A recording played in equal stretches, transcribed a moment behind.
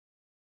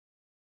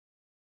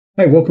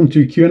Hey, welcome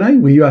to Q&A,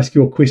 where you ask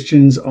your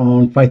questions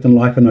on faith and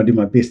life, and I do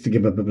my best to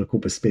give a biblical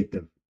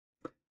perspective.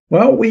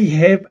 Well, we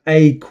have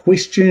a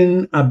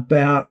question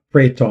about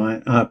prayer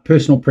time,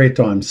 personal prayer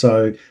time.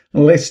 So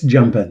let's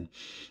jump in.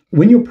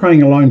 When you're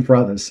praying alone for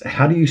others,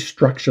 how do you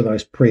structure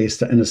those prayers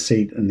to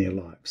intercede in their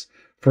lives?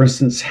 For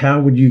instance, how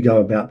would you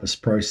go about this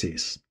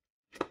process?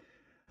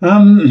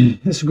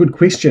 That's a good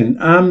question.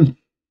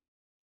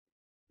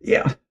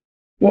 Yeah,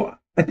 well,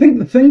 I think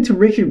the thing to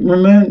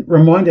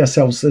remind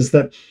ourselves is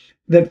that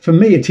for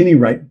me, at any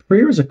rate,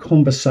 prayer is a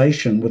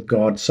conversation with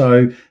God.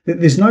 So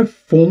there's no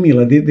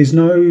formula. There's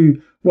no,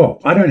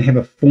 well, I don't have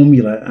a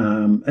formula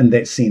in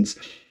that sense.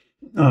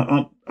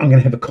 I'm going to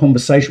have a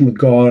conversation with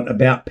God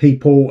about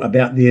people,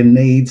 about their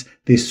needs,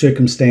 their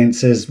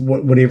circumstances,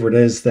 whatever it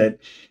is that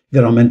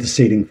I'm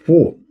interceding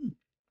for.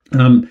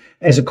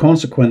 As a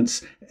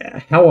consequence,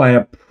 how I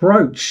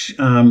approach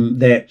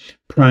that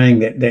praying,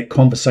 that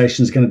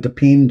conversation is going to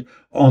depend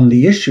on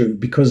the issue,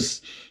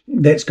 because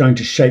that's going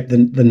to shape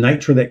the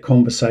nature of that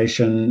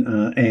conversation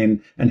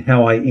and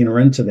how I enter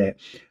into that.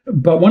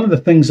 But one of the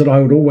things that I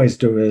would always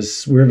do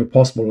is, wherever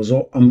possible, is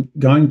I'm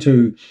going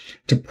to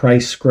pray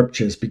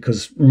scriptures,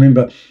 because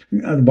remember,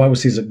 the Bible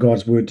says that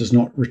God's word does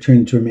not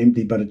return to him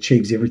empty, but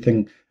achieves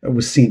everything it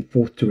was sent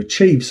forth to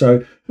achieve.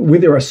 So where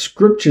there are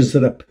scriptures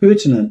that are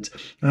pertinent,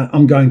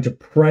 I'm going to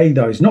pray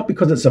those, not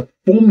because it's a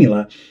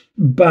formula,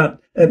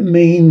 but it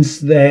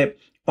means that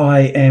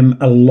I am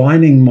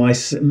aligning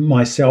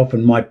myself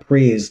and my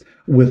prayers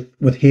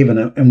with heaven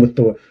and with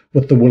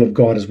the will of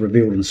God as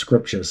revealed in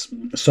scriptures.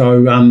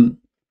 So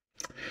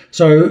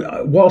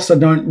whilst I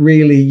don't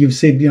really, you've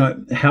said,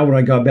 how would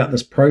I go about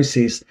this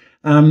process?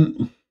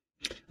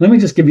 Let me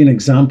just give you an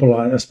example.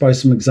 I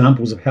suppose some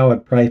examples of how I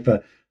pray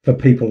for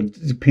people,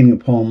 depending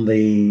upon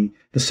the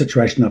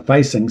situation they're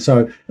facing.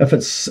 So if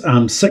it's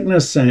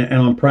sickness and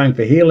I'm praying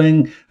for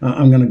healing,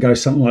 I'm going to go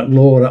something like,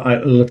 Lord,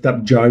 I lift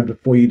up Job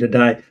before you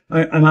today.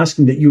 I'm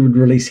asking that you would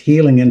release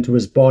healing into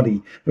his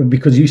body,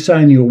 because you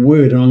say in your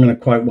word, and I'm going to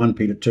quote 1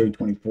 Peter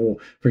 2:24, for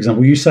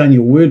example, you say in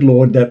your word,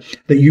 Lord, that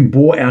you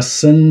bore our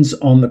sins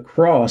on the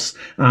cross,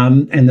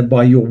 and that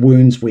by your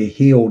wounds we're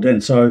healed.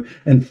 And so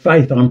in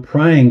faith, I'm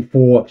praying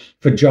for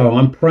Joe.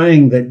 I'm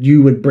praying that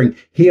you would bring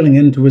healing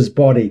into his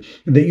body,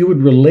 that you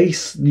would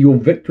release your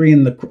victory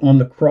on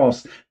the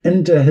cross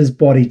into his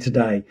body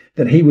today,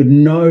 that he would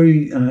know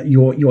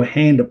your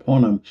hand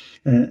upon him.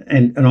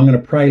 And I'm going to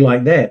pray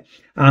like that.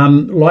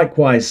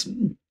 Likewise,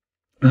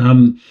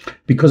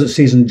 because it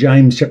says in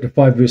James chapter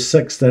 5 verse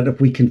 6 that if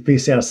we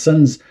confess our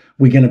sins,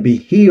 we're going to be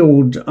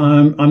healed.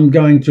 I'm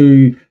going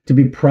to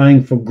be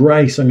praying for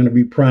grace. I'm going to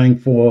be praying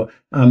for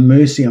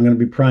mercy. I'm going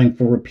to be praying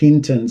for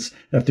repentance.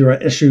 If there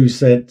are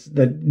issues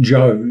that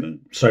Joe,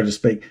 so to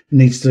speak,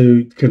 needs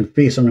to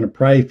confess, I'm going to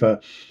pray for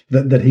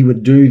that he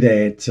would do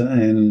that,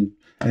 and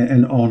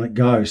on it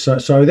goes.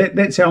 So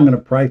that's how I'm going to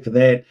pray for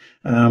that.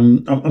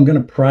 I'm going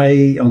to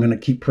pray. I'm going to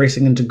keep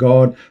pressing into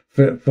God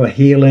for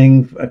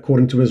healing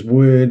according to his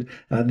word,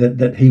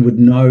 that he would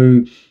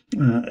know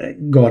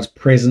God's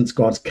presence,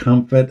 God's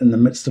comfort in the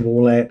midst of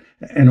all that,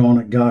 and on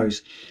it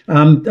goes.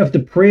 If the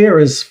prayer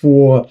is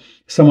for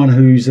someone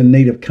who's in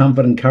need of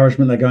comfort,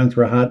 encouragement, they're going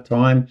through a hard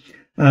time,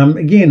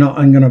 again,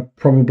 I'm going to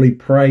probably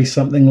pray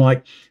something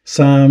like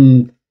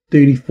Psalm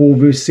 34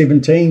 verse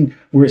 17,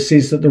 where it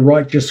says that the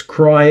righteous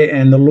cry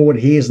and the Lord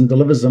hears and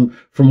delivers them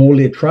from all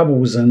their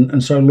troubles.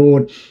 And so,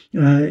 Lord,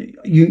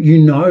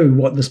 you know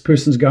what this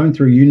person's going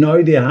through. You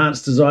know their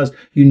heart's desires.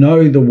 You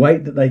know the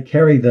weight that they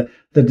carry, the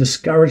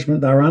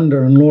discouragement they're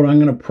under. And Lord, I'm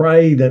going to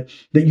pray that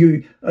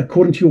you,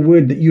 according to your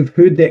word, that you've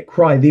heard that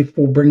cry,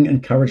 therefore bring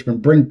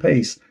encouragement, bring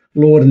peace.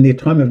 Lord, in their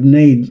time of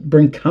need,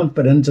 bring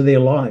comfort into their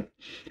life.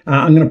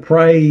 I'm going to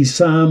pray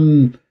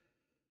Psalm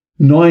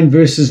 9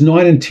 verses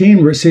 9 and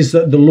 10, where it says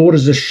that the Lord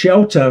is a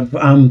shelter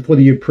for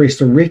the oppressed,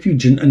 a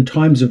refuge in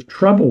times of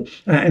trouble,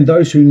 and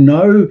those who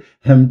know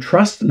him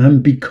trust in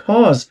him,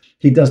 because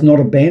he does not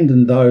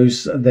abandon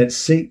those that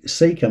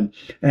seek him.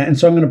 And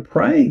so I'm going to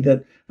pray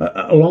that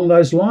along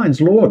those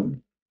lines, Lord,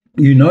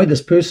 you know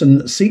this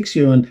person seeks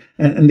you,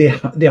 and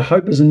their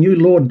hope is in you.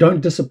 Lord, don't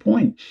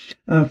disappoint.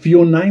 For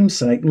your name's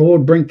sake,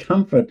 Lord, bring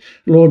comfort.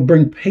 Lord,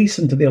 bring peace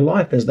into their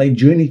life as they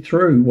journey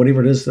through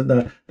whatever it is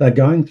that they're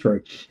going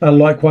through.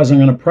 Likewise, I'm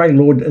going to pray,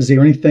 Lord, is there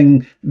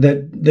anything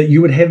that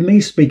you would have me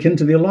speak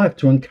into their life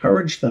to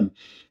encourage them?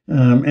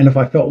 And if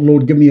I felt,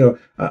 Lord, give me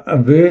a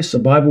verse, a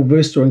Bible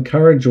verse to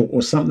encourage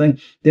or something,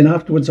 then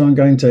afterwards I'm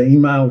going to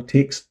email,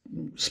 text,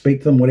 speak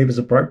to them, whatever's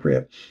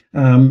appropriate,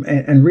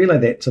 and relay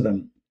that to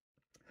them.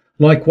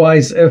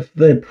 Likewise, if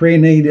the prayer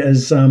need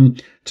is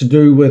to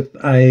do with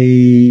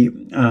a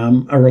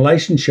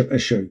relationship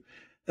issue,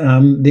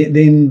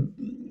 then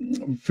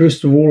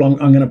first of all,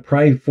 I'm going to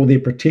pray for their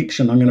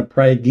protection. I'm going to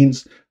pray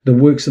against the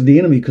works of the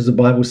enemy, because the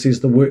Bible says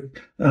the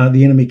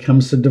enemy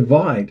comes to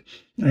divide.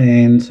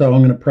 And so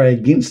I'm going to pray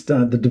against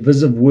the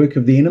divisive work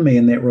of the enemy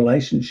in that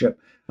relationship.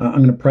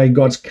 I'm going to pray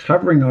God's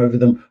covering over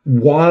them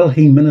while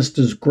he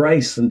ministers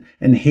grace and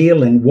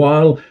healing,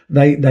 while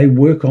they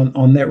work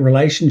on that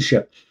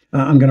relationship.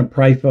 I'm going to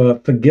pray for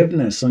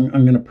forgiveness. I'm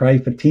going to pray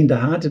for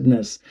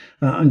tenderheartedness.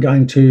 I'm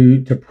going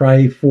to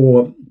pray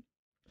for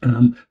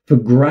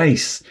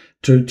grace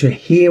to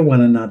hear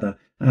one another,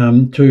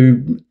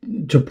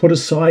 to put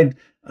aside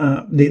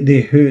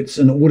their hurts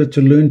in order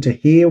to learn to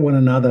hear one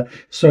another,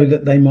 so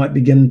that they might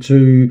begin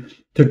to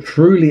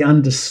truly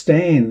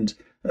understand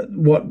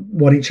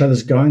what each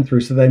other's going through,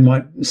 so they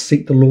might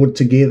seek the Lord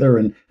together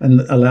and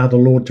allow the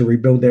Lord to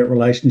rebuild that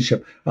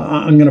relationship.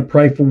 I'm going to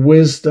pray for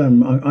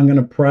wisdom. I'm going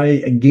to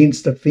pray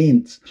against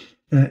offense,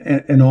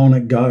 and on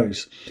it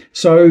goes.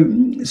 So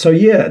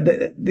yeah,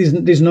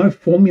 there's no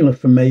formula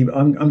for me.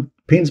 I'm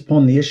depends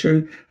upon the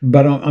issue,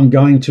 but I'm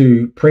going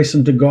to press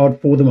into God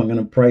for them. I'm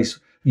going to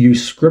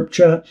use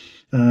scripture,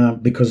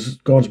 because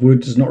God's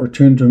word does not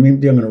return to him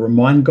empty. I'm going to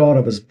remind God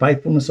of his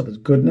faithfulness, of his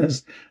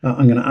goodness.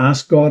 I'm going to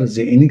ask God, is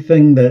there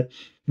anything that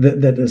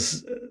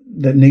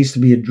needs to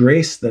be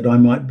addressed, that I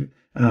might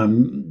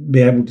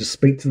be able to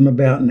speak to them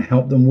about and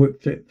help them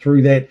work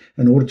through that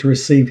in order to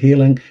receive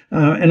healing.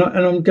 And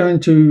I'm going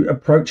to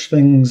approach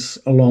things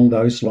along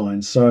those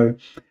lines.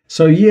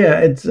 So yeah,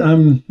 it's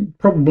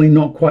probably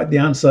not quite the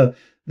answer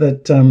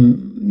that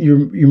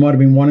you might have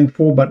been wanting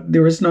for, but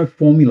there is no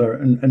formula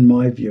in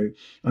my view.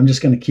 I'm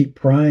just going to keep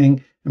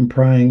praying and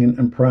praying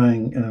and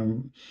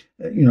praying,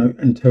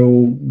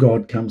 until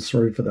God comes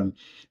through for them.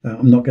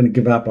 I'm not going to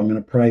give up. I'm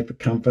going to pray for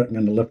comfort. I'm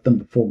going to lift them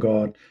before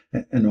God,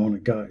 and on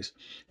it goes.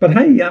 But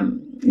hey,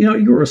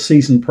 you're a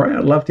seasoned prayer.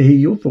 I'd love to hear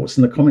your thoughts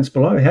in the comments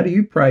below. How do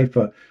you pray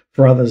for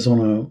others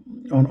on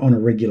a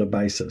regular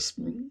basis?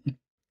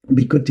 It'd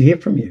be good to hear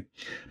from you.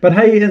 But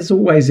hey, as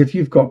always, if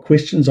you've got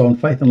questions on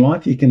faith and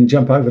life, you can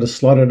jump over to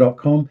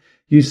slido.com,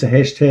 use the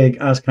hashtag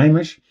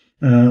askhamish.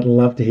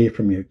 Love to hear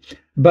from you.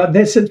 But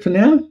that's it for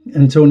now.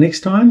 Until next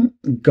time,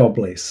 God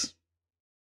bless.